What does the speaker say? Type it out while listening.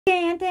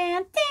Dan,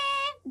 dan,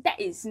 dan. That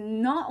is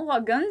not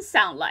what guns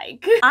sound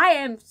like. I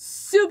am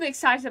super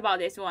excited about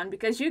this one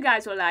because you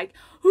guys were like,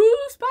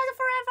 who's Spies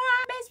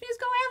Forever? Best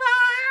musical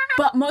ever!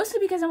 But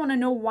mostly because I want to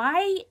know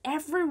why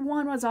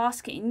everyone was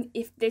asking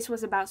if this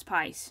was about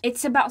spies.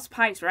 It's about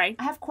spies, right?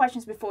 I have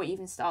questions before it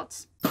even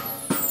starts.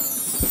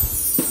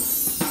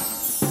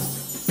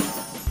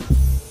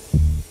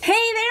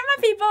 Hey there,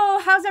 my people!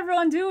 How's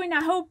everyone doing?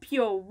 I hope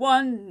you're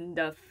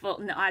wonderful.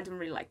 No, I don't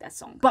really like that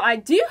song. But I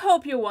do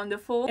hope you're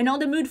wonderful and on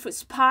the mood for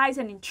spies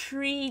and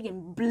intrigue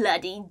and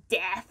bloody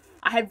death.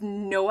 I have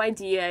no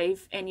idea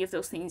if any of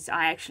those things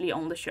are actually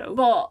on the show.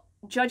 But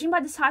judging by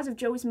the size of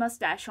Joey's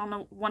mustache on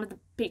one of the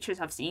pictures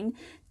I've seen,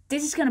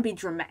 this is gonna be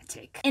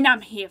dramatic. And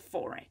I'm here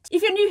for it.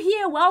 If you're new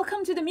here,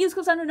 welcome to the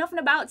Musicals I Know Nothing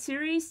About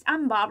series.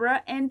 I'm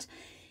Barbara and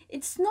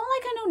it's not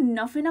like I know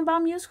nothing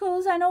about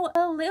musicals, I know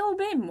a little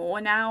bit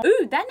more now.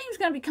 Ooh, that name's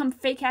gonna become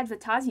fake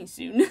advertising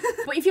soon.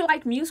 But if you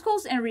like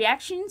musicals and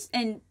reactions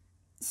and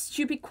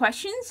stupid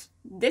questions,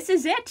 this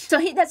is it. So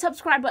hit that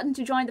subscribe button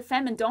to join the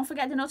fam and don't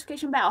forget the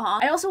notification bell, huh?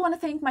 I also want to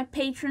thank my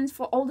patrons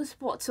for all the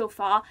support so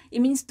far.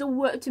 It means the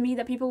world to me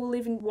that people will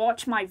even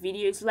watch my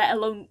videos, let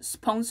alone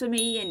sponsor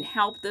me and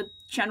help the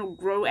channel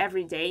grow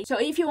every day. So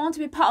if you want to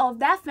be part of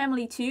that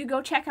family too,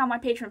 go check out my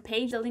Patreon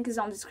page. The link is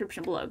on the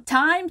description below.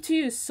 Time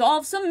to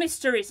solve some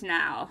mysteries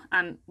now,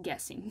 I'm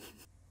guessing.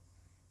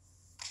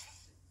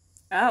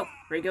 Oh,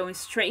 we're going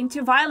straight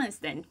into violence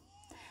then.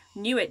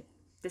 Knew it.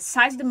 The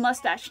size of the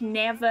mustache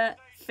never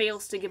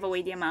fails to give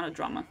away the amount of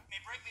drama. May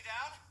break me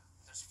down?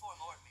 There's 4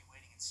 more of me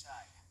waiting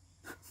inside.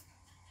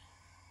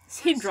 Is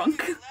he drunk?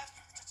 Just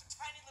a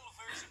tiny little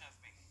version of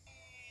me.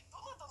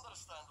 Don't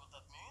understand what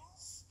that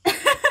means.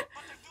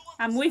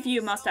 I'm with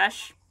you,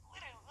 mustache.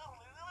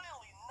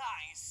 Really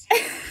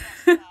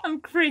nice. I'm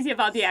crazy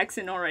about the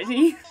accent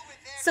already.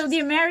 So the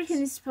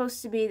American is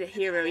supposed to be the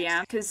hero,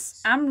 yeah?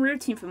 Because I'm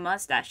rooting for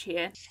mustache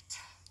here.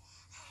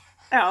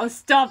 Oh,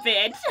 stop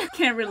it.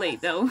 Can't relate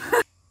though.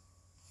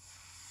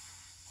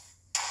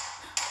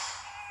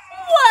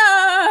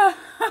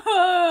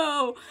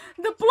 Whoa!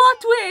 The plot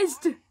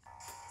twist!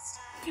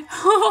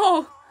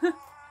 Oh,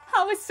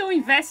 I was so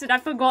invested I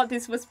forgot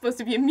this was supposed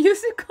to be a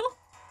musical.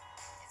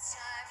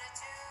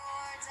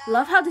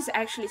 Love how this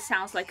actually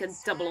sounds like a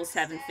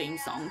 007 theme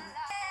song.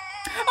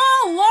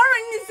 Oh,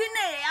 Lauren is in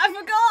it! I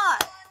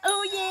forgot!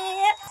 Oh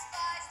yeah!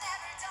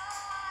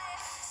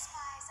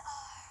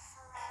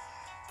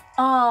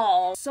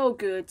 Oh, so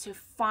good to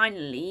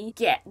finally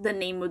get the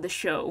name of the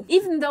show.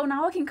 Even though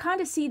now I can kind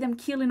of see them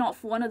killing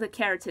off one of the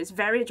characters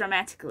very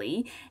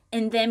dramatically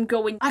and them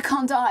going, I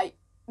can't die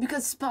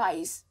because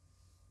spies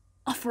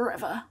are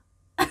forever.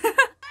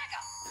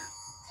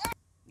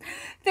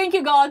 Thank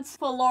you, gods,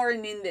 for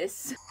Lauren in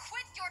this.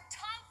 Quit your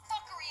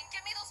tomfuckery and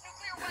give me those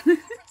nuclear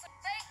weapons.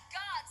 Thank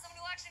God, someone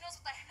who actually knows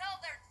what the hell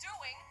they're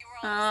doing.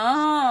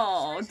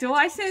 Oh, do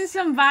I sense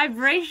some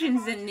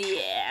vibrations in the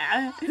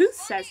air? Who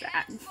says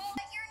that?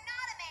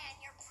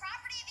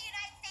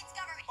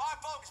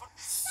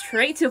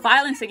 Straight to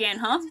violence again,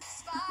 huh?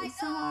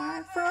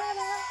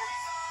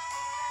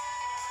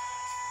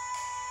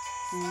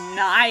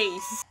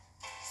 Nice.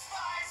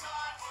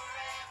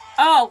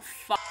 Oh,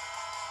 fuck.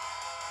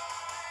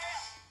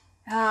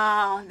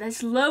 Ah, the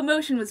slow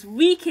motion was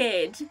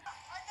wicked.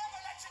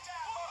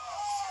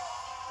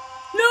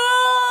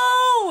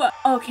 No!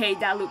 Okay,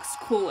 that looks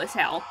cool as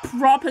hell.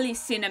 Properly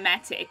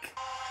cinematic.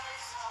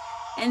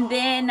 And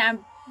then a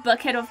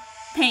bucket of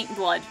paint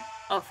blood,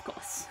 of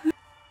course.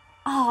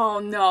 Oh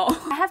no.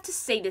 I have to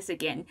say this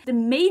again. The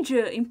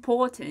major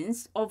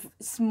importance of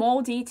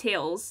small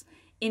details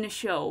in a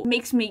show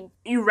makes me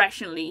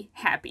irrationally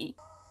happy.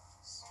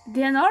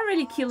 They're not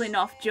really killing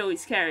off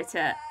Joey's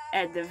character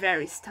at the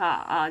very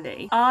start, are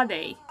they? Are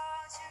they?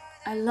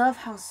 I love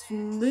how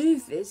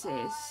smooth this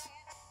is.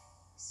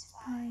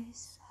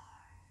 Spies.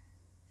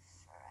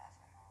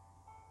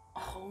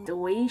 Oh, the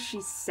way she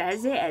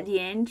says it at the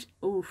end,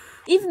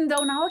 oof. Even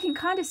though now I can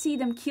kind of see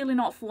them killing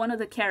off one of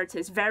the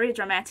characters very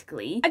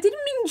dramatically. I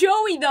didn't mean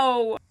Joey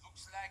though. Oh,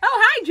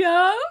 hi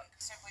Joe.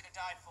 Simply to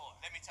die for.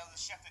 Let me tell the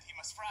chef that he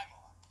must fry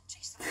more.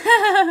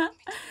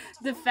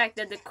 The fact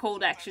that the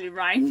code actually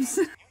rhymes.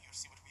 You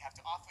see what we have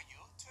to offer you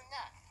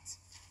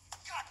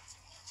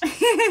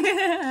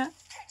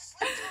tonight.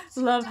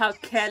 Love how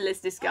careless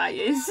this guy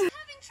is.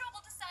 Having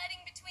trouble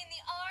deciding between the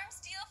arms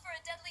deal for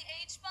a deadly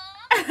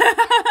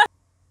H-bomb?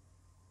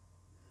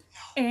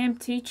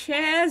 Empty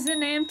chairs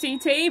and empty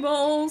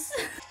tables.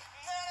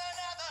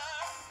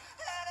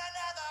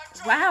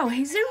 Wow,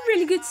 he's a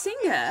really good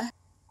singer.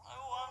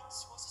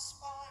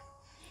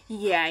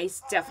 Yeah, it's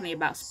definitely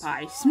about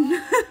spies.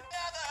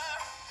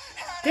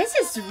 This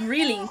is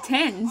really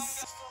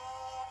intense.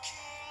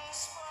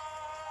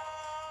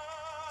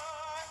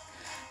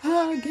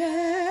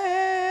 Okay.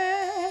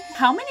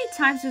 How many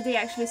times do they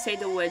actually say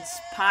the word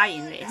spy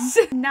in this?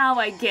 Now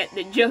I get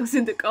the jokes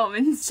in the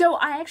comments. So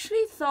I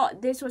actually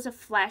thought this was a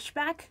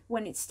flashback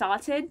when it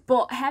started,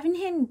 but having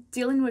him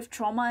dealing with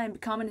trauma and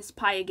becoming a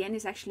spy again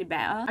is actually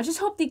better. I just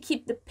hope they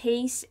keep the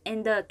pace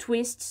and the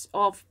twists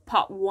of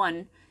part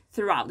 1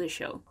 throughout the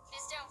show.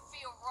 This don't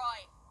feel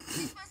right.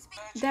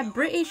 Their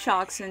British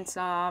accents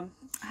are...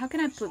 How can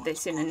I put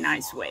this in a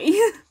nice way?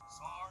 Sorry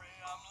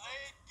I'm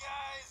late,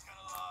 guys. Got a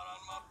lot on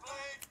my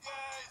plate,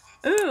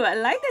 guys. Ooh, I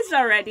like this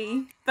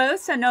already.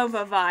 Bossa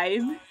Nova vibe.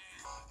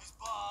 These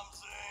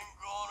bombs ain't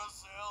gonna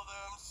sell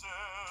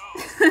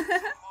themselves.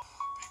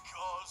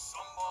 Because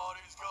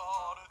somebody's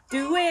gotta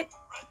Do it.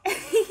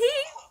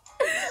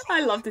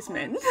 I love this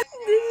man. This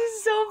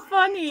is so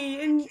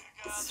funny and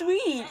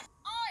sweet.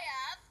 I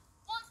have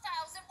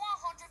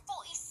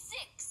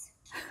 1,146.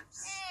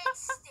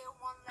 It's still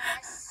one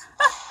less.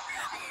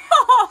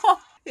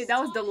 Hey, that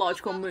was the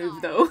logical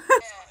move though. What?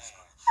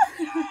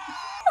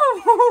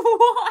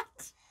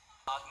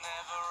 I'd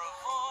never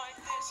avoid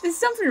this. There's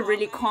something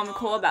really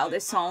comical about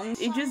this song.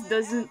 It just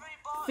doesn't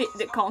fit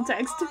the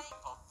context. You're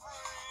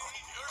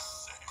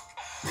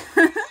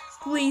sick.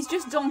 Please,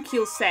 just don't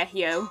kill Sergio.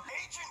 Agent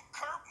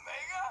Kurt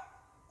Mega?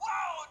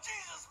 Wow,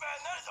 Jesus, man,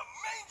 that is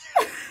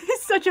amazing.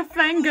 He's such a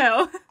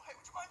fangirl. Hey,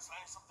 would you mind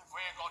signing something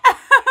weird?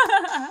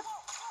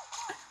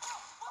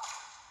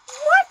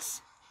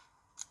 What?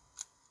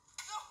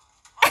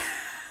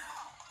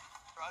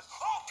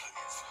 Oh,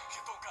 please,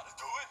 you don't gotta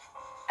do it.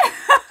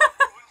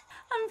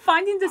 I'm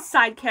finding the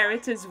side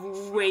characters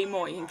way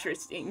more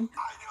interesting.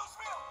 Ay, Dios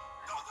mío,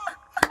 don't do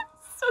it.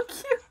 So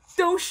cute.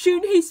 Don't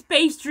shoot his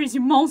pastries,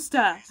 you monster.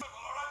 Well,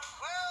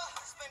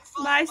 it's been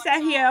fun. Bye,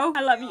 Sergio.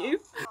 I love you. Already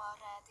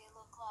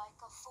look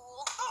like a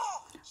fool.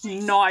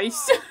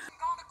 Nice.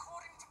 Gone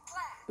according to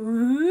plan.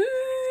 Ooh,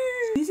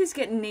 this is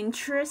getting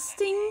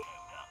interesting.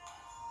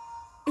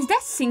 Is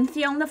that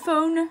Cynthia on the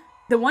phone?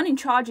 The one in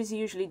charge is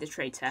usually the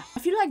traitor. I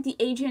feel like the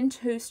agent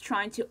who's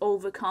trying to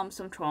overcome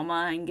some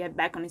trauma and get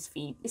back on his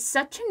feet is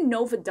such an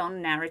overdone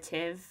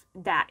narrative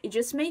that it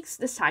just makes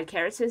the side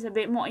characters a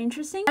bit more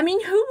interesting. I mean,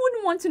 who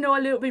wouldn't want to know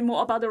a little bit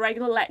more about the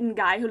regular Latin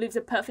guy who lives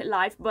a perfect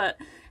life but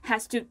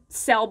has to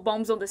sell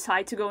bombs on the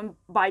side to go and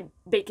buy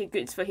baked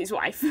goods for his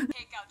wife?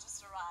 Takeout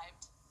just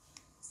arrived.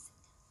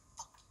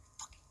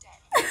 Fucking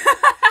dead.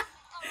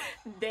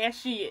 There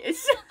she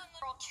is.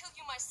 I'll kill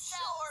you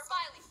myself.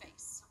 Smiley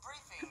face.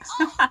 Briefings.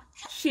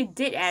 She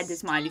did add the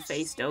smiley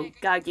face though.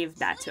 Gotta give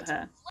that to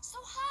her. So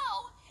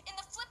how, in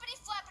the flippity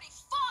flappity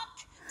fuck,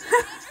 did a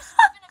dangerous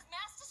weapon of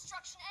mass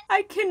destruction end?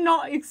 I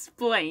cannot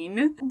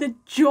explain the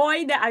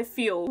joy that I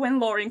feel when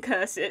Lauren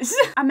curses.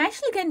 I'm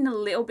actually getting a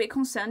little bit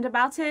concerned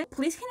about it.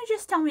 Please can you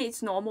just tell me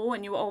it's normal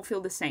and you all feel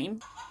the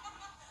same?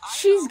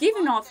 She's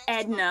giving off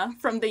Edna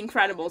from The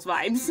Incredibles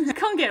vibes. I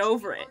can't get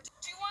over it.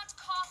 Do you want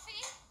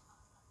coffee?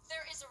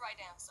 There is a right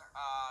answer.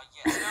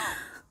 Yes, no,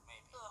 maybe.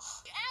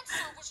 The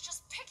answer was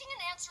just picking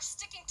an answer,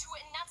 sticking to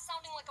it, and not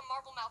sounding like a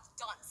marble-mouthed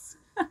dunce.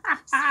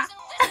 Susan,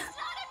 this is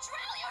not a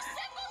drill, you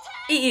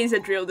simpleton! It is a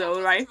drill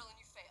though, right? Drill and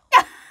you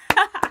failed.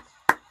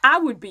 I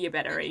would be a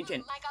better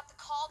agent. When I got the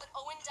call that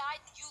Owen died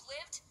and you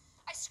lived,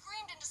 I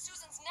screamed into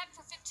Susan's neck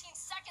for 15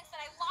 seconds, then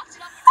I locked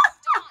it up and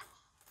moved on.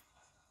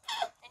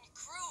 And you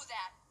grew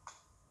that.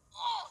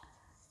 Oh,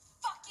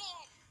 fucking.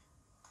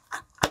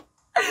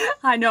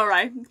 I know,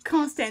 right?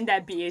 Can't stand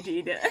that beard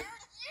either.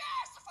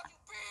 Yes, a fucking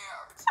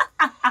beard!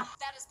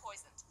 That is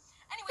poisoned.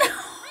 Anyway,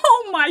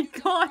 Oh my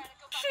god,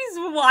 she's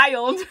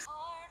wild.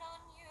 hard on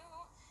you.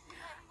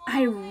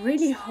 I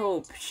really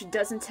hope she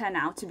doesn't turn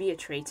out to be a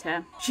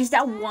traitor. She's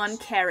that one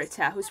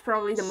character who's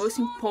probably the most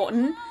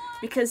important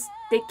because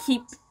they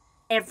keep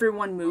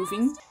everyone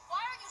moving. Why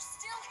are you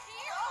still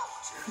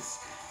here?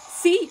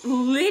 See,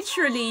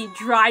 literally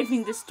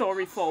driving the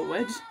story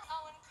forward.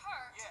 Owen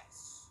Kurt.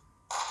 Yes.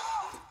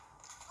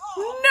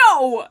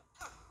 No!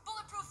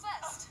 Bulletproof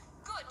vest.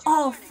 Good. You're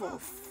Oh, learning. for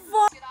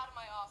fuck. Get out of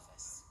my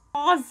office.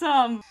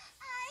 Awesome. We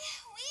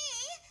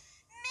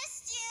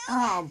missed you.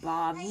 Oh,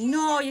 Bob,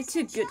 no, you're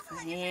too good for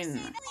him.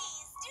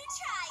 Please do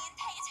try and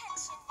pay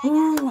attention.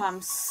 Ooh,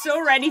 I'm so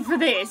ready for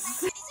this.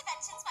 These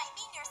inventions might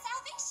mean your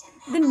salvation.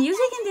 The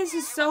music in this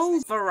is so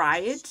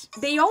varied.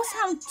 They all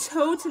sound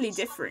totally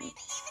different. It even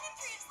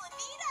improves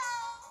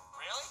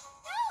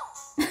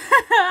libido. Really?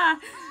 No.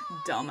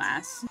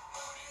 Dumbass.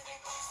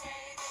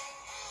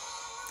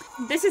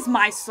 This is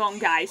my song,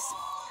 guys.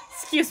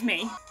 Excuse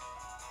me.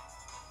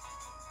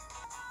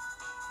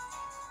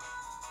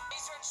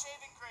 Laser and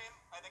shaving cream.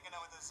 I think I know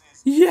what this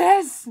is.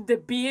 Yes, the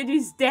beard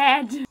is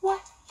dead.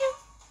 What you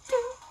do?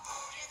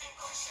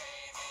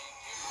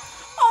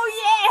 Oh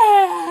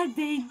yeah,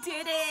 they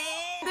did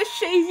it. The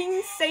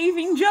shaving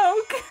saving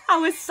joke. I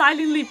was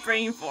silently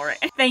praying for it.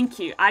 Thank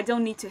you. I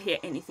don't need to hear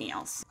anything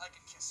else. I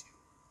can kiss you,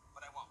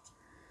 but I won't.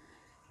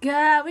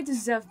 Girl, we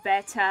deserve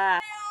better.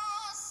 You're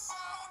so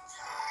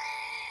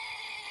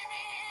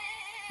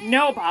dreamy.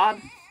 No, Bob.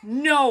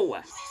 No.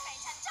 Please pay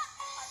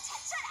attention.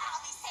 Attention.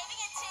 I'll be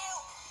saving it too.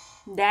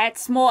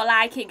 That's more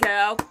like it,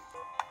 girl.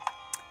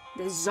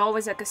 There's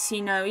always a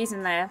casino,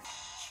 isn't there?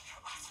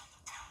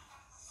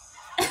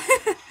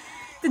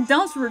 The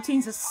dance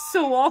routines are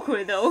so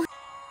awkward, though.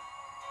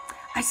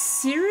 I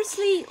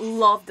seriously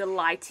love the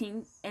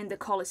lighting and the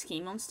color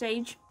scheme on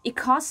stage. It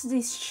casts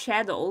these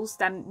shadows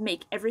that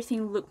make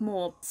everything look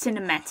more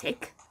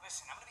cinematic.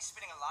 Listen, I'm gonna be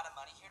spending a lot of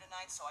money here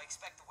tonight, so I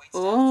expect the wait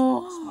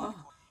Oh.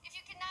 If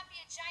you could not be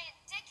a giant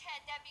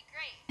dickhead, that'd be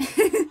great.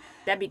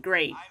 That'd be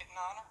great.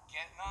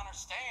 Getting on her,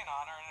 staying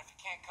on her, and if you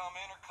can't come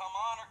in or come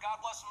on her, God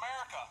bless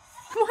America.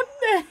 What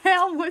the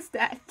hell was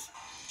that?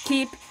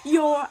 Keep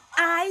your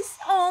eyes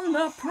on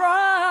the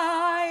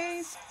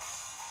prize.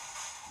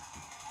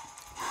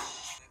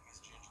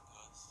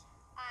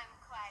 I'm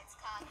quite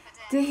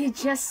confident. Did he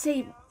just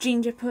say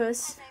ginger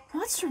puss?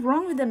 What's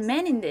wrong with the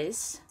men in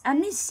this? I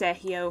miss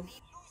Sergio.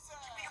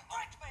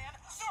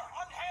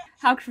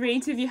 How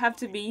creative you have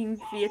to be in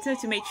theatre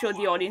to make sure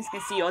the audience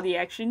can see all the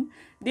action.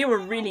 They were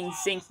really in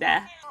sync there.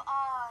 You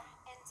are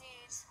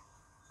indeed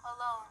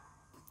alone.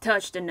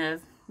 Touch the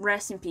nerve.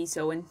 Rest in peace,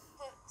 Owen.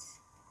 Put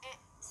it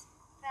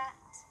that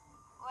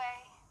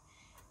way.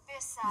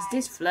 Besides, Is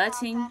this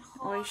flirting, that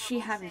or is she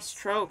horrible having face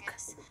stroke?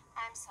 fungus.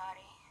 I'm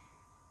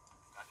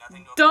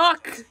sorry.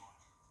 Doc!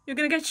 You're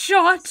gonna get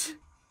shot!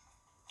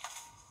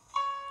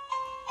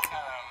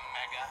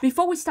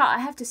 Before we start, I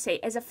have to say,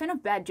 as a fan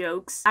of bad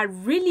jokes, I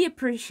really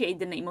appreciate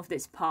the name of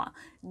this part.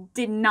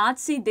 Did not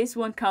see this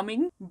one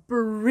coming.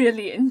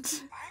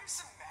 Brilliant. I'm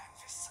the man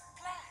with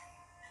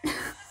the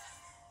plan.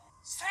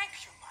 Thank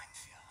you,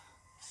 Minefield.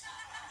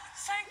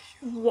 Thank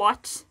you.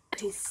 What?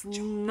 That is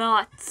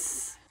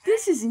nuts.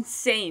 This is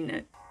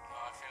insane. Oh,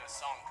 I feel a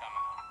song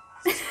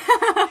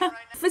coming on.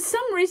 For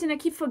some reason, I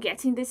keep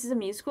forgetting this is a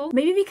musical.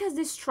 Maybe because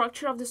the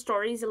structure of the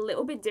story is a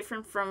little bit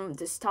different from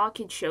the Star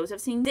Kid shows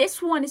I've seen.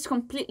 This one is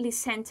completely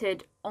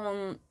centered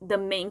on the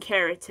main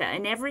character,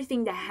 and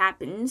everything that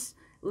happens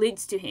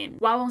leads to him.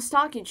 While on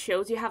Star Kid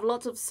shows, you have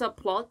lots of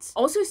subplots.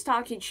 Also,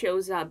 Star Kid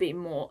shows are a bit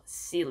more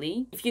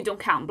silly, if you don't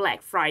count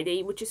Black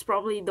Friday, which is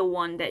probably the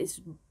one that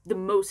is the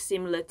most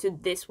similar to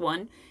this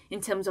one in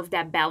terms of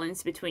that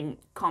balance between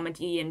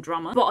comedy and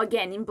drama. But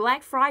again, in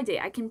Black Friday,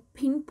 I can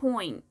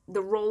pinpoint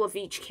the role of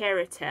each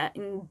character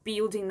in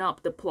building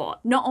up the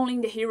plot. Not only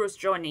in the hero's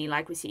journey,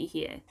 like we see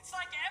here. It's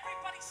like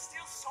everybody's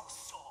still so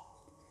sore.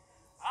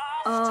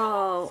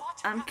 Oh,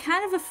 I'm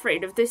kind of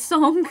afraid of this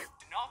song.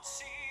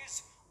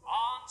 Nazis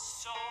aren't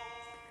so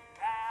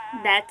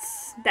bad.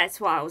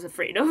 That's what I was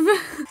afraid of. Feel it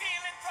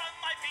from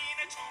my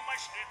Wiener to my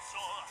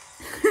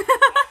schnitzel.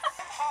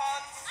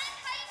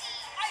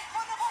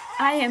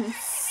 I am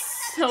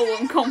so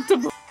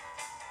uncomfortable.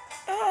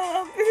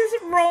 Oh, this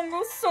is wrong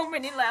on so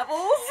many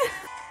levels.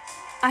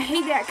 I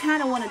hate that I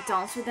kind of want to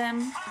dance with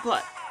them,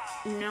 but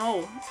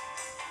no.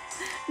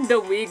 The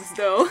wigs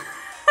though.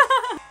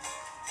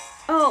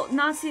 Oh,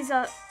 Nazis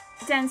are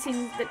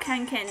dancing the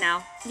can-can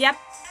now. Yep,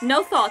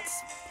 no thoughts.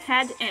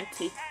 Head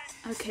empty.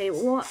 Okay,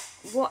 what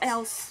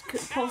else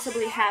could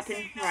possibly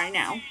happen right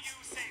now?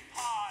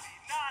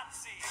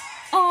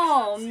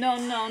 Oh, no.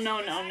 This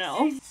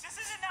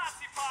is a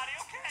Nazi party,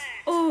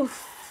 okay? Oh. What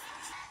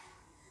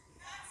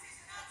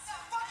the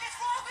fuck is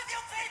wrong with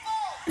you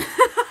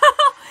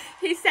people?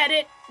 He said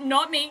it,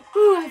 not me.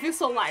 Ooh, I feel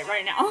so light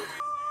right now.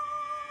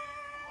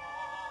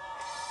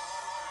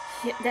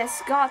 Yeah,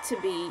 that's got to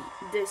be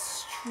the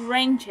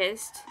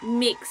strangest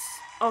mix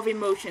of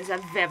emotions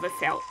I've ever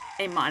felt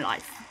in my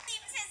life.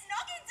 Seems his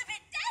noggin's a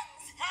bit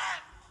dense.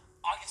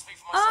 I can speak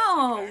for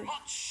myself. Thank you very Oh.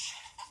 much.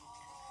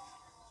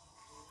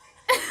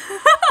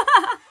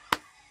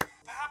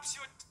 Perhaps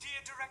your dear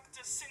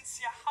director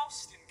Cynthia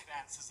Houston can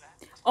answer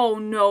that. Oh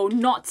no,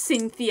 not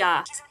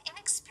Cynthia. He's an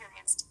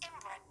inexperienced,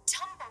 inbred,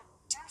 tumble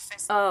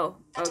doofus. Oh,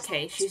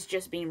 okay, she's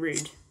just being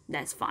rude.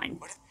 That's fine.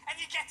 And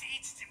you get to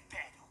eat it in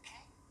bed,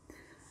 okay?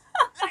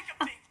 Like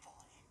a big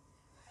boy.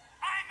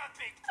 I'm a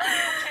big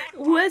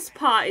boy, okay? Worst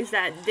part is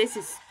that this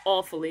is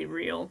awfully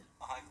real.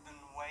 I've been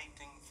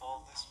waiting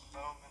for this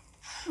moment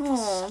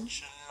Oh,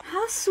 such a long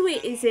how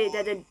sweet is it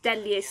that the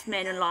deadliest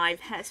man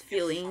alive has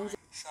feelings?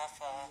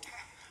 suffer.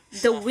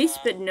 The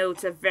whispered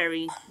notes are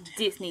very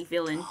Disney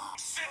villain.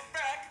 Sit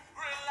back,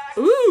 relax.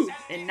 Ooh,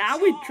 and now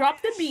we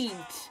drop the beat.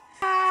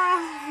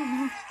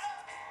 Ah.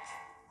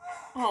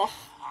 Oh,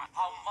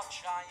 How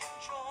much I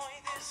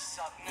enjoy this,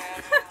 I've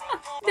never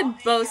the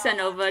bossa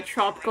nova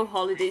tropical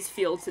holidays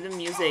feel to the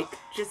music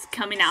just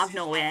coming out of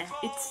nowhere.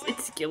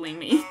 It's killing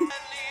me.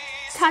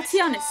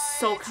 Tatiana is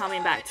so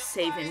coming back to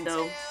save him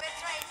though.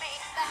 Betrayed me,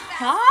 then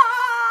back.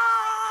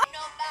 Ah! No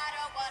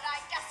matter what, I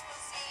guess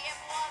we'll see him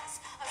once.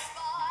 A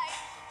spy,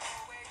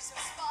 always a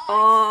spy.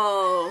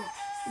 Oh,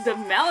 the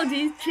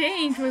melody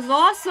change was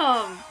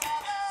awesome.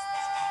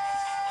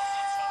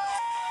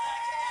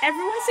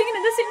 Everyone singing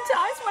at the same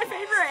time is my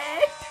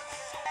favorite.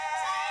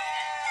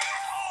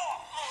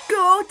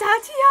 Go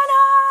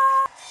Tatiana!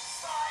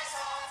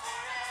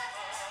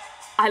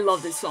 I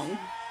love this song.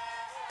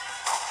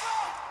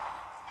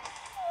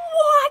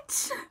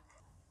 What?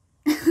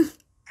 Good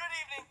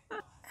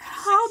evening.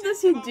 How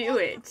does he do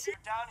it? You're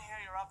down here,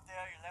 you're up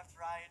there, you're left,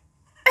 right.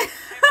 Favorite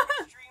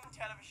extreme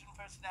television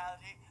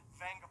personality,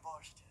 Venga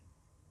Borsted.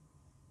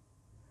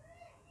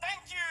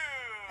 Thank you!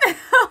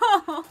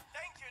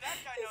 Thank you, that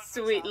guy knows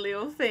Sweet what's up.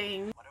 little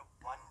thing. What a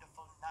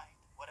wonderful night.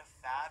 What a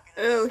fabulous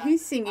Oh, sight.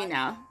 he's singing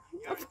now.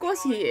 Of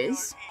course he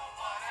is.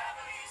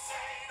 Whatever you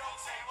say, don't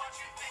say what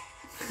you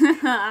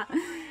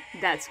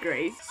think. That's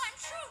great. I'm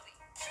truly,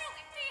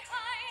 truly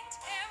behind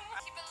him.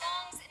 He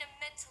belongs in a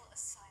mental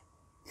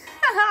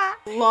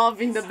asylum.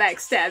 Love in the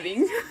backstabbing.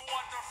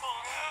 Wonderful.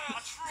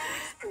 A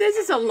This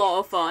is a lot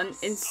of fun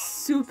and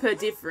super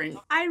different.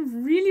 I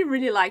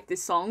really like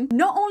this song.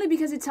 Not only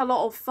because it's a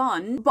lot of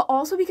fun, but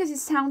also because it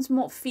sounds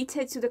more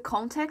fitted to the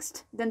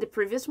context than the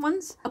previous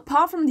ones.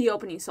 Apart from the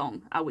opening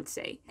song, I would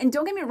say. And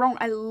don't get me wrong,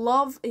 I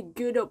love a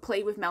good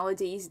play with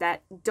melodies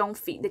that don't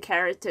fit the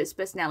character's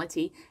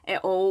personality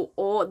at all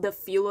or the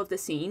feel of the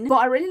scene. But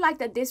I really like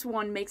that this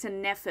one makes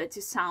an effort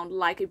to sound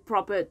like a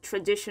proper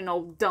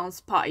traditional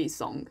dance party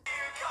song.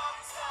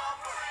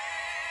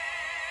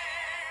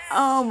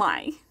 Oh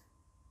my.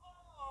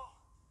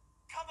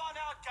 Come on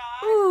out,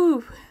 guys.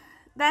 Ooh,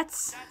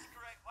 that's... That's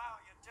great. Wow,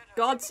 you did it.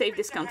 God save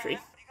this country.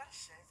 What do you gotta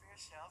say for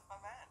yourself, my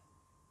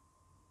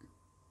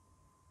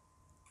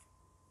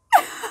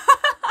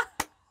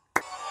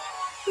man?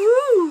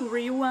 Ooh,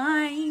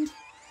 rewind.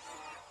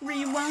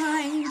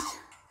 Rewind.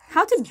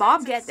 How did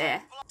Bob get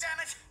there? Damn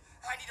it!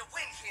 I need a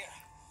win here.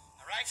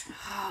 All right.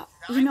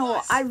 You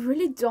know, I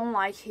really don't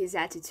like his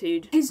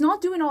attitude. He's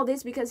not doing all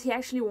this because he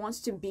actually wants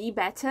to be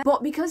better,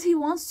 but because he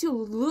wants to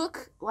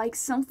look like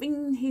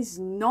something he's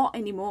not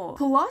anymore.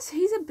 Plus,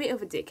 he's a bit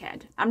of a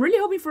dickhead. I'm really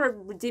hoping for a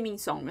redeeming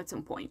song at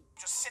some point.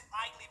 Just sit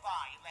idly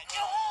by and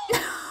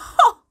let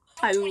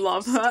I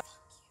love her.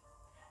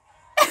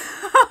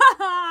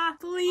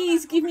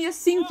 Please give me a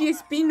Cynthia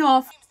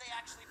spin-off.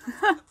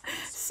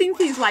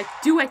 Cynthia's like,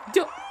 do it,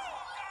 do it.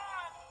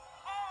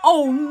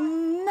 Oh,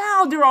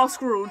 now they're all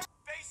screwed.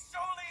 based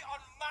solely on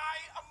my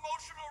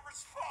emotional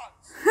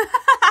response.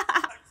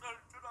 I'm sorry,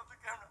 turn off the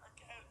camera.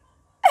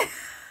 I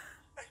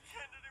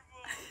can't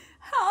anymore.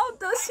 How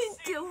does he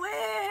do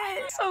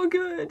it? So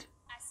good.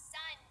 A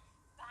son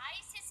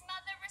buys his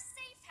mother a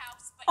safe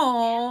house, but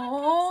Aww.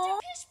 never comes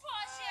to pish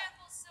posh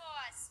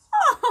applesauce.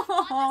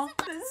 Oh,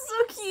 that's so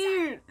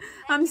cute.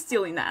 I'm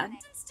stealing that.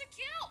 License to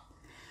kill.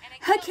 And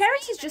it Her kills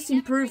characters me just that he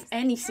never improve brings the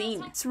any girls scene.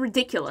 home. It's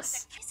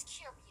ridiculous. He's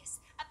curious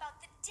about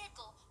the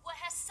diggle where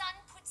her son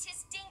puts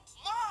his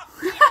dinky.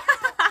 Mom!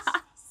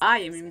 I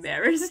am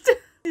embarrassed.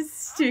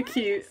 It's too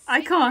cute.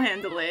 I can't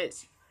handle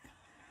it.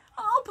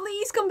 Oh,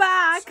 please come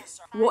back.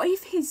 What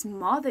if his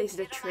mother is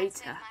the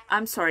traitor?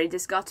 I'm sorry,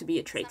 there's got to be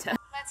a traitor.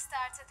 Let's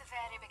start at the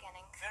very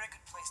beginning. Very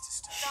good place to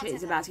start. Shit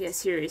is about to get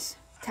serious.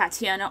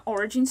 Tatiana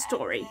origin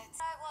story. I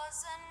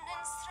was an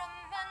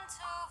instrument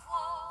of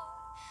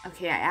war.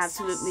 Okay, I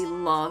absolutely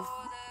love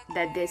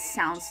that this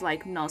sounds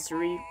like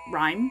nursery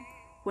rhyme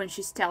when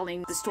she's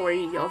telling the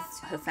story of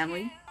her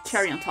family.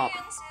 Cherry on top.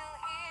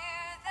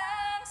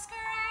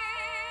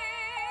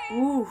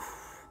 Ooh,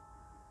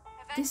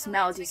 this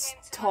melody's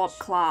top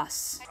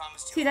class.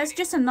 See, that's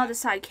just another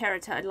side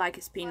character I'd like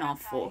a spin-off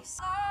for.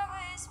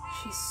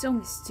 She's so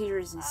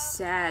mysterious and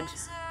sad.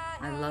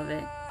 I love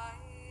it.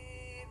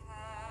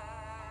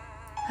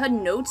 Her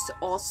notes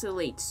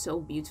oscillate so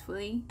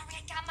beautifully.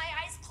 I got my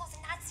eyes closed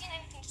and not seeing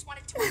anything. Just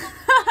wanted to.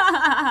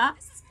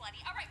 This is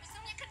bloody. All right,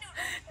 resume your canoe.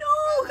 No,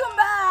 come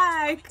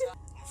back!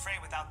 I'm afraid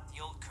without the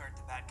old Kurt,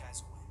 the bad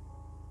guys will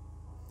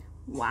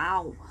win.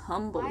 Wow,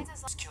 humble. He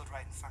was killed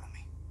right in front of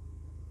me.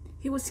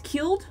 He was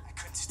killed I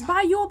couldn't stop.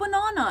 by your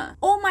banana.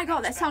 Oh my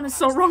god, that sounded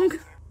so wrong. Maybe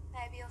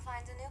you'll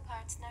find a new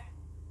partner.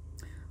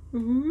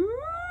 Ooh.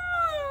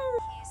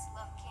 He's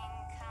looking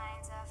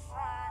kind of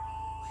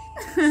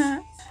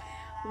funny.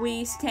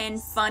 We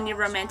stand funny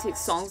romantic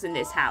songs in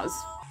this house.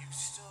 You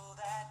stole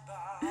that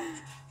bar. You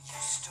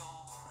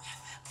stole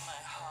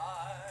my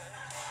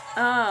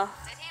heart.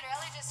 Did he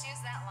really just use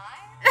that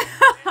line?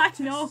 I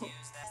know.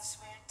 That's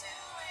we're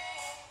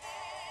doing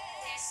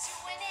He's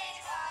doing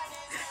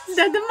it. Is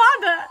that the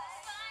mother?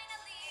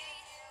 Finally.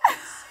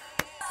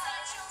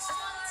 Such a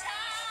long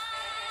time.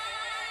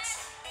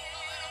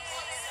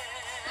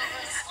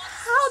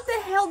 How the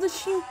hell does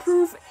she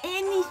improve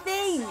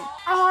anything?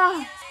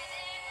 Ah.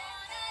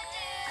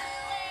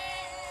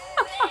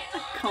 I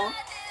can't.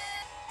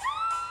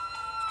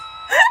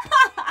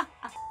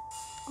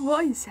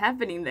 What is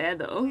happening there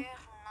though? We're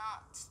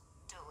not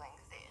doing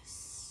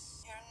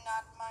this. You're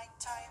not my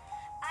type.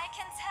 I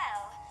can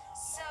tell.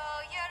 So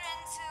you're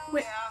into.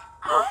 Wait.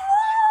 Yeah.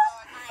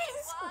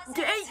 He's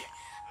gay.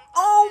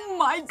 Oh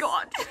my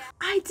god.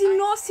 I did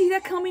not see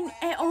that coming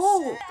at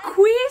all.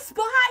 Queer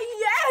spy,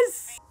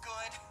 yes!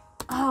 Good.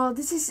 Oh,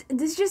 this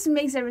just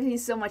makes everything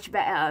so much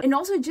better. And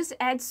also it just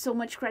adds so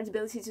much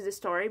credibility to the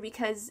story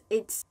because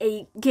it's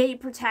a gay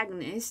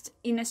protagonist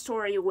in a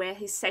story where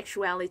his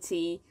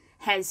sexuality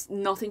has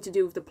nothing to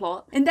do with the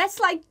plot. And that's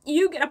like,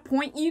 you get a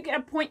point,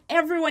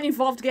 everyone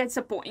involved gets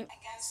a point. I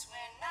guess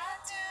we're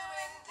not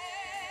doing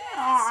this.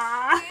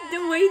 Ah,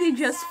 the way they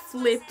just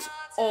flipped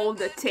all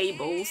the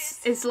tables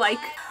is like,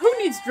 who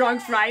needs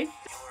drugs, right?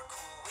 You're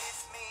cool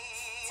with me.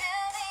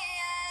 Till the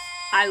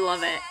end. I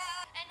love it.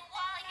 And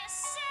while you're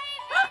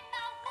saving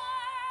the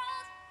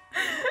world,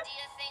 do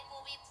you think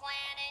we'll be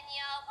planning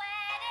your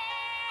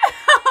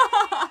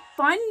wedding?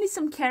 Finally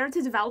some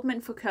character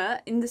development for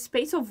Kurt in the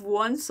space of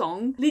one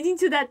song, leading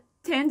to that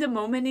tender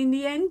moment in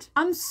the end.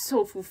 I'm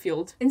so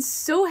fulfilled and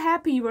so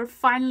happy we're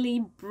finally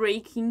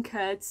breaking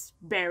Kurt's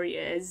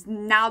barriers.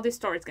 Now the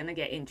story's gonna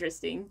get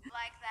interesting.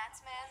 Like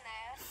that man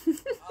there.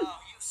 Oh,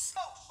 you she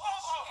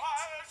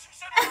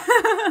said it was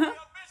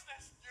your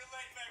business. You're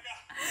late, Mega.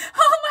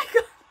 Oh my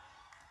god!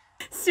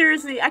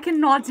 seriously, I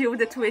cannot deal with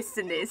the twist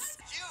in this.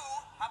 You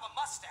have a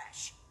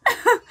mustache.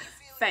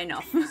 Fair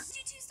enough. You two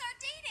start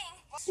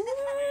dating.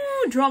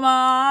 Ooh,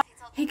 drama.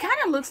 He kind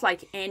of looks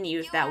like any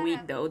youth that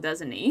week though,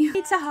 doesn't he?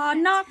 It's a hard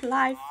knock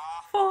life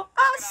for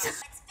us.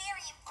 It's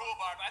very Cool, important.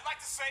 Barb. I'd like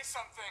to say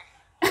something.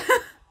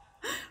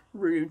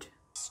 Rude.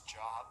 This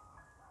job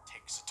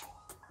takes a toll.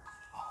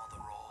 All the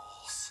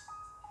roles.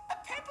 A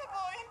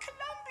paperboy in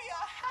Colombia.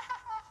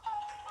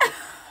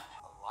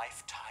 A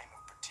lifetime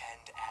of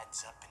pretend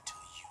adds up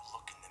until you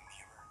look in the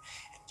mirror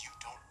and you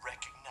don't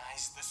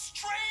recognize the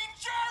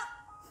stranger.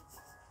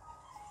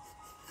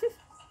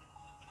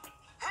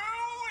 Who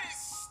is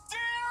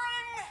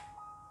staring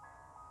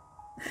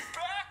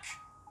back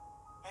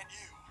at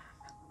you?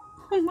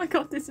 Oh my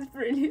god, this is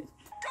brilliant.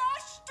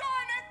 Gosh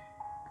darn it!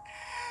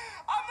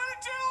 I'm gonna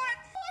do it!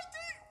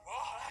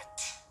 What?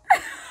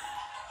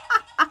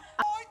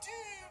 I do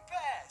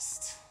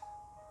best.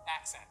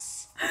 Accents.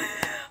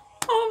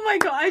 Oh my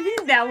god, I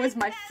think that was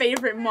my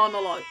favorite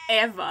monologue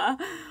ever.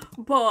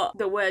 But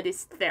the word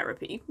is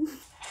therapy.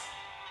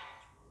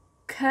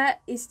 Kurt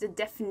is the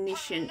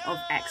definition of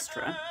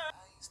extra.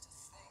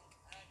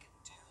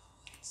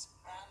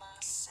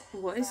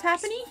 What is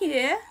happening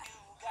here?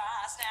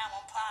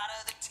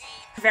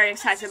 Very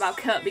excited about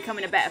Kurt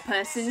becoming a better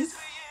person.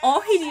 All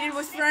he needed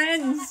was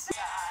friends.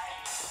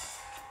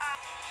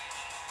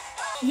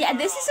 Yeah,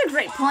 this is a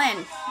great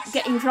plan.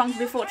 Getting drunk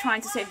before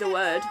trying to save the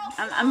world.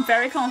 I'm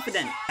very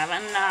confident. Have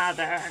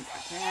another.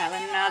 Have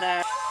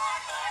another.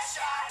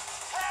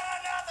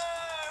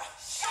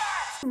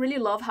 I really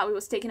love how he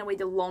was taking away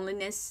the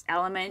loneliness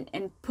element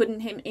and putting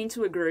him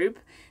into a group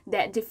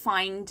that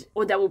defined,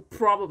 or that will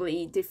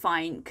probably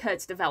define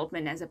Kurt's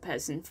development as a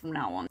person from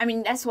now on. I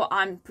mean, that's what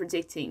I'm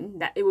predicting,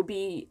 that it will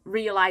be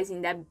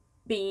realizing that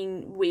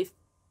being with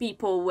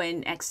people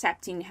when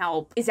accepting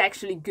help is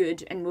actually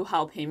good and will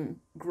help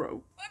him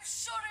grow. I'm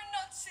sorry,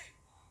 Nancy.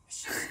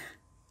 It's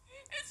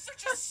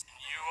such a...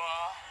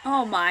 You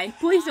Oh my,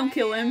 please don't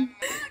kill him.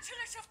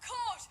 Naturalist, of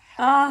course.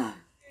 Ah,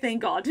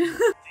 thank God.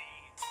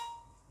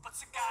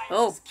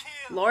 Oh,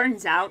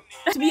 Lauren's out.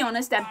 To be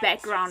honest, that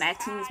background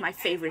acting is my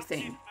favorite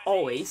thing.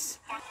 Always.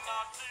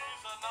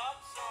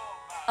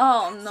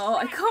 Oh no,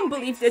 I can't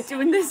believe they're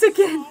doing this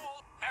again.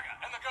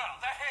 And the girl,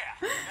 they're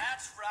here.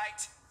 That's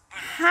right.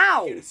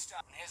 How? Here's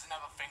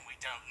another thing we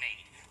don't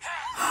need.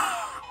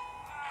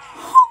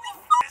 Holy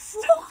It's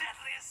fuck! the What?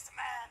 deadliest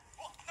man.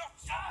 Oh, no,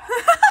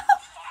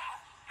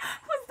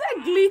 Was that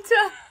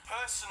glitter?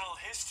 Personal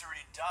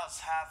history does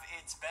have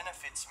its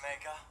benefits,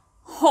 Mega.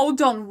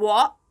 Hold on,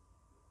 what?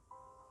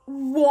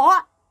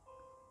 What?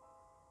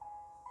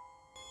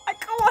 I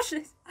can't watch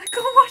this. I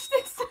can't watch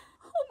this.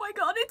 Oh my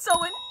god, it's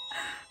Owen.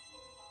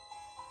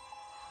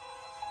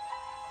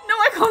 No,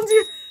 I can't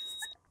do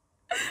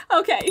this.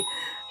 Okay.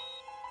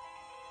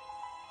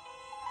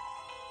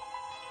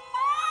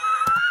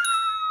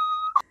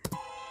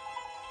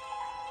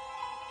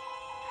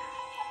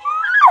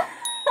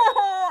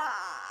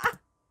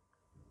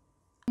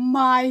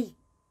 My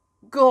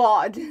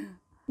god.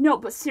 No,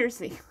 but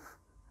seriously.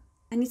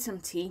 I need some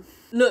tea.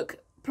 Look,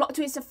 plot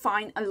twists are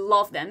fine, I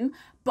love them,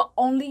 but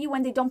only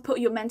when they don't put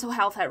your mental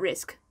health at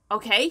risk,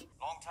 okay?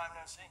 Long time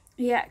no see.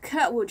 Yeah,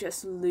 Kurt will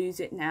just lose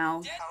it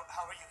now.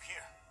 How are you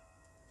here?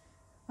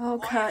 Oh,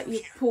 Why are Kurt, you you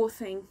here? poor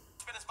thing.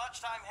 Spent as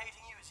much time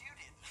hating you as you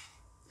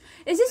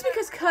did. Is this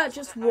because Kurt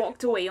just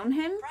walked away on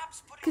him?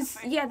 Because,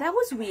 yeah, that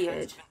was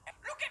weird.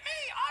 Look at me!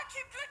 I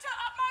keep glitter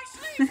up my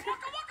sleeve!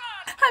 Waka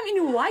waka! I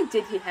mean, why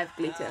did he have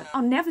glitter?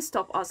 I'll never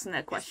stop asking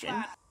that question.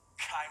 Chimera.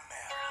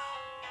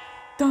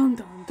 Dun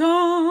dun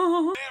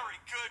dun! Very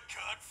good,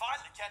 Kurt.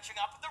 Finally catching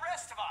up with the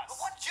rest of us. But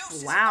what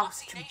juice Wow,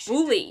 such a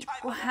bully.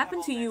 What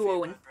happened to you,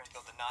 Owen?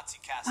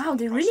 Wow,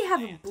 they really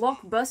have a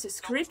blockbuster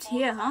script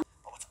here, huh?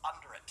 Oh, what's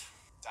under it?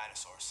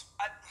 Dinosaurs.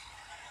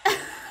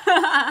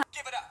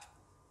 Give it up.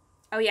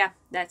 Oh yeah,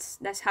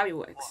 that's how it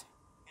works.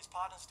 His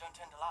partners don't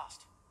tend to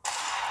last.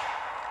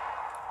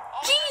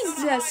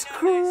 Jesus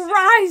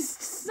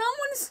Christ!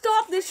 Someone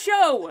stop this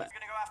show! You're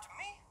gonna go after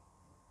me?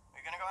 Or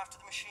you're gonna go after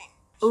the machine?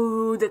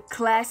 Ooh, the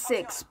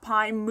classic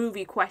spy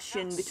movie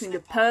question between the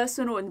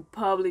personal and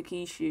public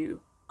issue.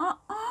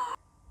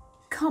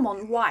 Come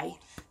on, why?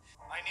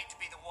 I need to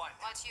be the one.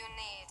 What you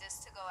need is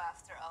to go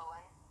after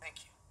Owen.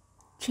 Thank you.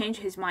 Change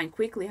his mind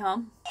quickly, huh?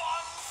 1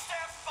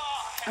 step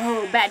back.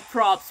 Oh, bad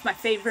props, my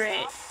favorite.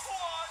 1 step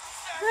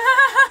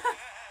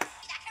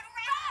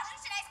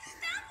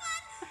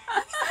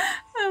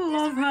I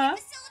love her.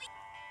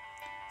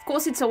 Of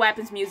course it's a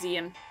weapons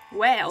museum.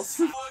 Where else?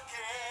 again.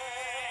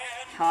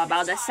 How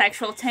about the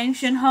sexual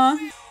tension, huh?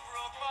 You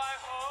broke my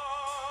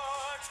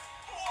heart.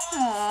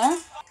 Aww.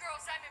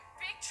 Girls, I'm in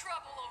big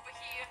trouble over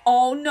here.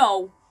 Oh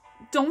no.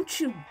 Don't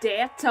you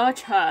dare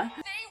touch her.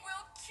 They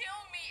will kill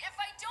me if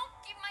I don't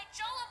give my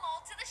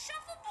Jollimol to the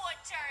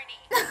shuffleboard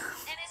tourney.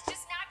 And it's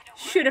just not gonna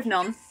work. Should have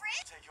known.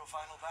 Take your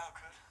final bow,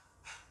 Kurt.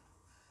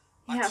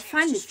 Yeah, I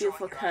finally feel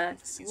for Kurt.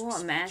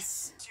 What a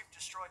mess. You've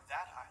destroyed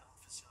that island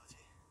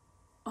facility.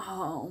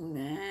 Oh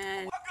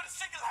man. I'm gonna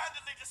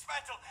single-handedly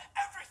dismantle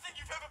everything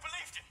you've ever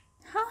believed in.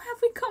 How have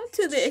we come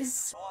to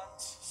this?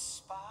 Once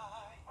spy.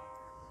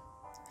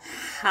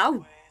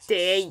 How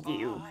dare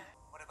you?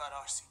 What about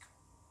our secret?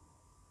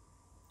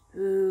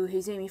 Ooh,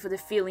 he's aiming for the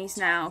feelings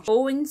now.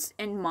 Owen's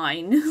and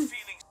mine. Feelings.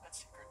 That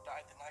secret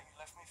died the night you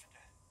left me for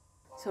dead.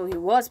 So he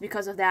was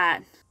because of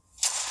that.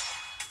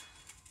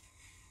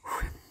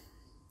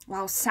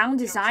 Wow, sound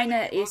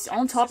designer is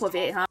on top of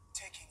it, huh?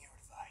 Taking your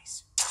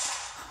advice.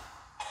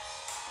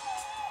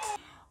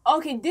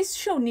 Okay, this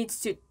show needs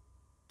to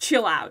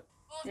chill out.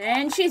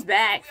 And she's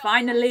back,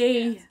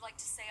 finally. I'd like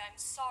to say I'm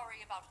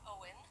sorry about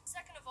Owen.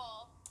 Second of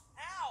all,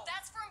 Ow!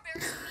 that's for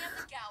embarrassing me at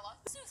the gala.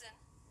 Susan.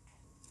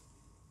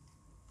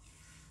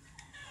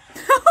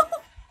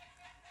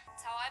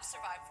 That's how I've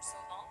survived for so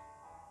long.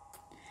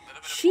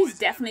 She's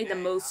definitely the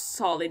most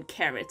solid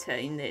character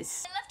in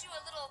this. I left you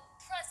a little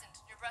present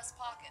in your breast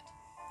pocket.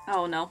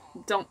 Oh no,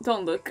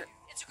 don't look.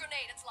 It's a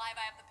grenade. It's live.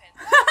 I have the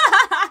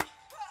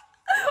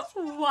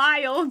pin.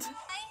 Wild.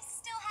 I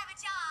still have a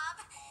job.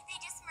 They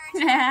just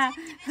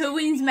merged. Who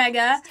wins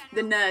Mega?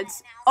 The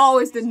nerds.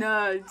 Always the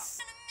nerds.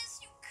 I'm gonna miss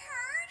you,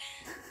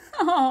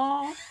 Kurt.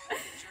 Aww.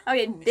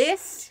 Okay,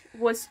 this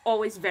was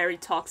always very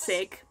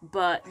toxic,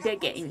 but they're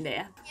getting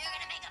there. You're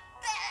gonna make a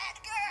bad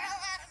girl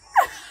out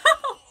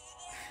of me.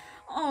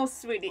 Oh,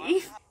 sweetie.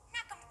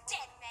 Knock 'em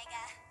dead,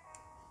 Mega.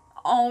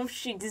 Oh,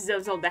 she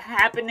deserves all the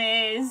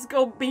happiness.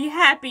 Go be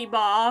happy,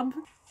 Bob.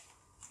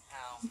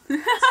 Ow. It's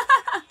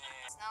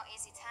no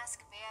easy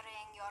task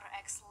burying your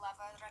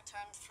ex-lover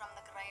returned from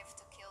the grave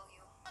to kill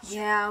you.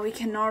 Yeah, we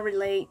cannot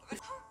relate. Oh,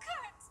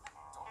 Kurt.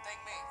 Don't thank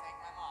me, thank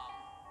my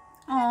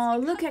mom.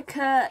 Oh, look at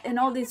Kurt and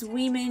all these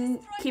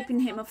women keeping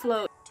him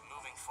afloat. To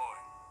moving forward.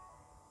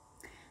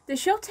 The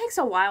show takes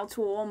a while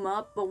to warm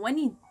up, but when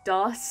he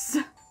does...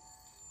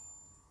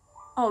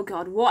 Oh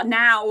god, what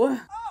now? Oh,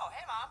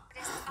 hey mom.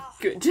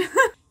 Good.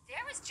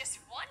 There is just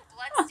one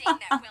blood stain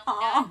that will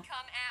not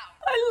come out.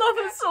 I love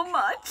him so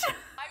much.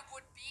 I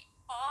would be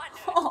honored.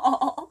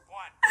 Oh.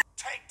 One.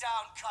 Take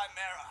down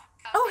Chimera.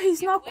 Oh,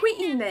 he's not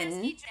quitting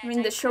then. I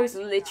mean, the show's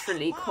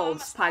literally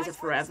called Spies Are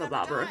Forever,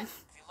 Barbara.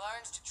 If he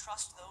learns to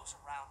trust those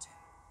around him,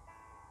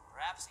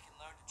 perhaps he can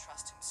learn to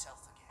trust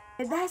himself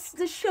again. That's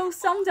the show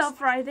summed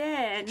up right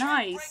there. Break the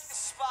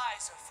Nice.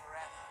 spies of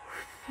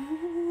forever.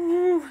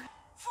 Ooh.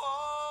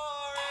 Forever.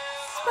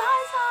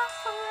 Spies are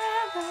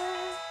forever.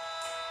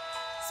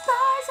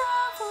 Spies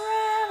are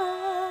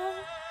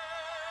forever.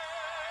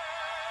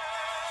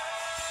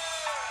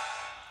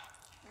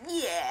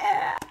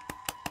 Yeah.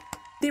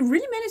 They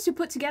really managed to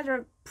put together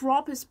a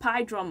proper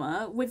spy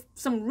drama with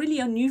some really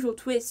unusual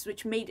twists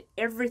which made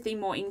everything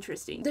more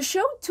interesting. The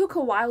show took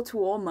a while to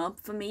warm up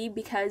for me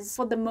because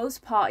for the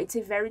most part it's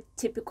a very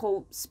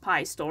typical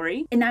spy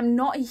story, and I'm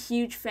not a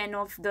huge fan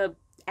of the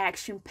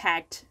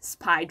action-packed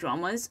spy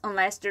dramas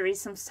unless there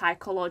is some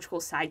psychological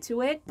side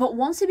to it. But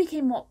once it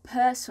became more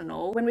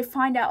personal, when we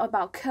find out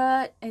about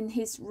Kurt and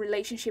his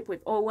relationship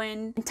with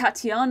Owen and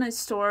Tatiana's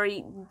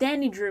story,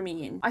 then it drew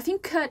me in. I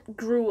think Kurt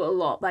grew a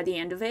lot by the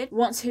end of it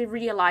once he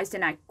realized,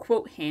 and I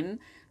quote him,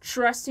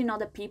 trusting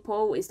other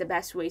people is the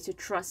best way to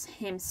trust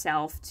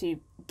himself to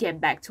get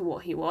back to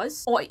what he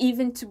was, or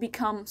even to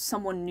become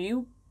someone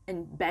new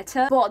and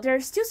better. But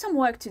there's still some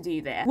work to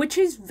do there, which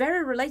is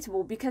very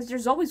relatable because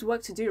there's always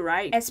work to do,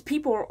 right? As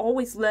people are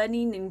always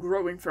learning and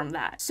growing from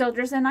that. So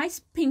there's a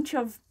nice pinch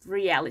of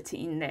reality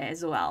in there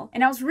as well.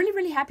 And I was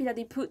really happy that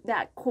they put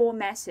that core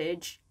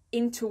message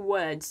into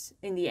words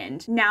in the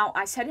end. Now,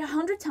 I said it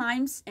 100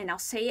 times and I'll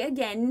say it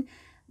again,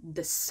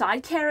 the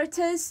side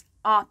characters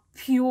are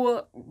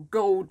pure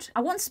gold.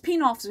 I want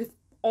spin-offs with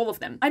all of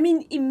them. I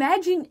mean,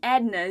 imagine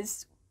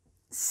Edna's,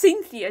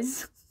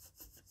 Cynthia's,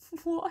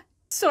 what?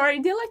 Sorry,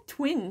 they're like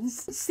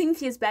twins.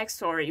 Cynthia's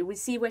backstory, we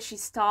see where she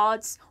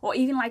starts, or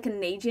even like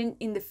an agent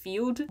in the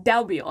field. That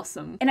would be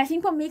awesome. And I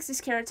think what makes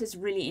these characters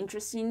really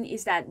interesting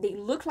is that they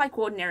look like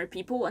ordinary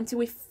people until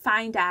we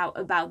find out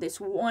about this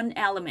one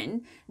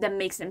element that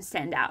makes them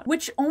stand out,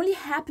 which only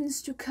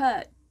happens to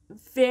Kurt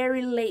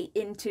very late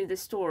into the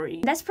story.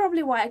 That's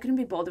probably why I couldn't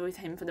be bothered with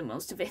him for the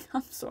most of it.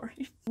 I'm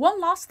sorry.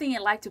 One last thing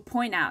I'd like to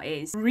point out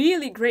is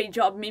really great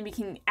job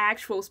mimicking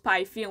actual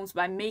spy films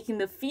by making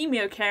the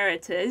female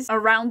characters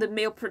around the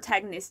male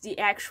protagonist the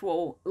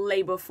actual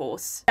labor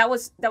force. That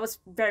was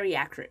very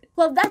accurate.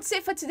 Well, that's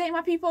it for today,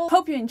 my people.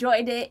 Hope you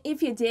enjoyed it.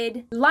 If you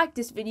did, like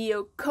this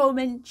video,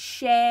 comment,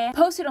 share,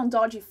 post it on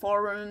dodgy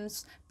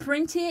forums,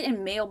 print it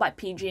and mail by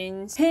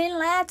pigeons, and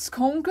let's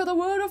conquer the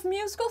world of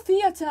musical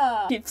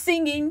theater. Keep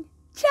singing.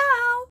 Ciao!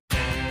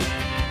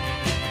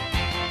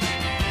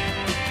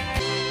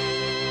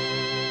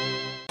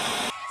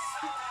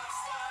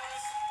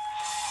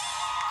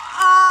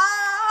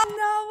 Ah,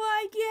 now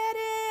I get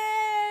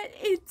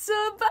it! It's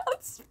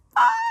about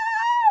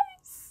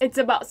spies! It's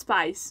about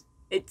spies.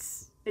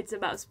 It's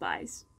about spies.